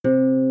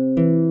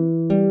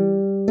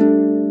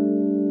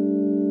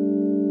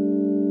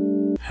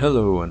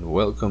Hello and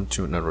welcome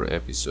to another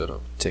episode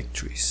of Tech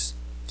Trees.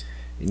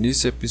 In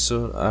this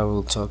episode, I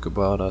will talk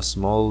about a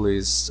small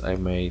list I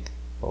made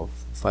of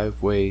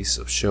 5 ways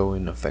of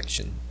showing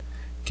affection.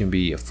 It can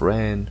be a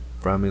friend,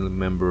 family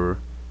member,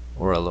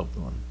 or a loved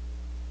one.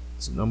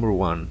 So number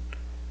 1,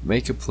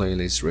 make a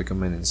playlist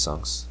recommending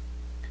songs.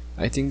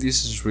 I think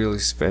this is really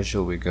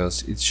special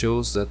because it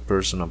shows that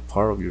person a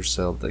part of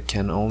yourself that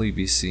can only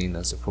be seen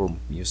as a form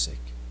of music.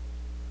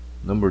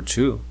 Number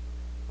 2,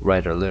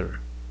 write a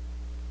letter.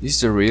 This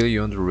is a really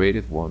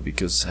underrated one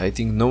because I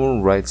think no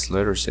one writes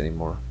letters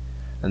anymore,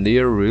 and they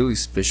are a really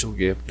special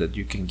gift that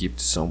you can give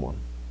to someone.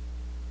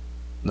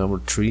 Number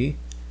 3,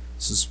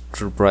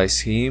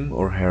 surprise him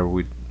or her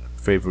with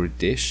favorite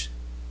dish.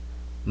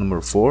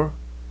 Number 4,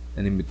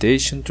 an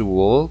invitation to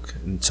walk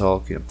and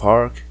talk in a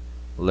park,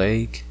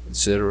 lake,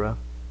 etc.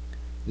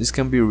 This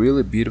can be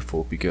really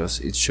beautiful because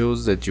it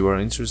shows that you are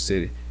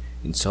interested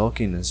in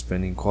talking and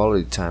spending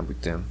quality time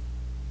with them.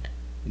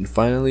 And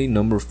finally,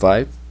 number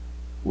 5,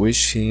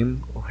 wish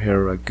him or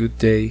her a good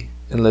day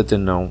and let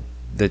them know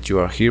that you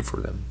are here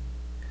for them.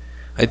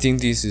 I think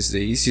this is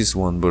the easiest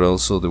one, but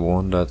also the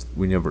one that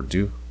we never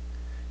do.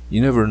 You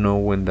never know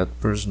when that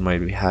person might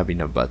be having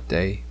a bad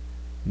day,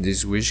 and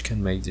this wish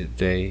can make their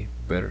day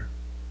better.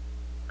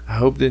 I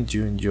hope that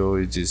you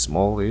enjoyed this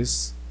small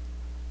list,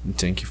 and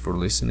thank you for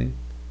listening.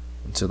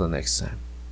 Until the next time.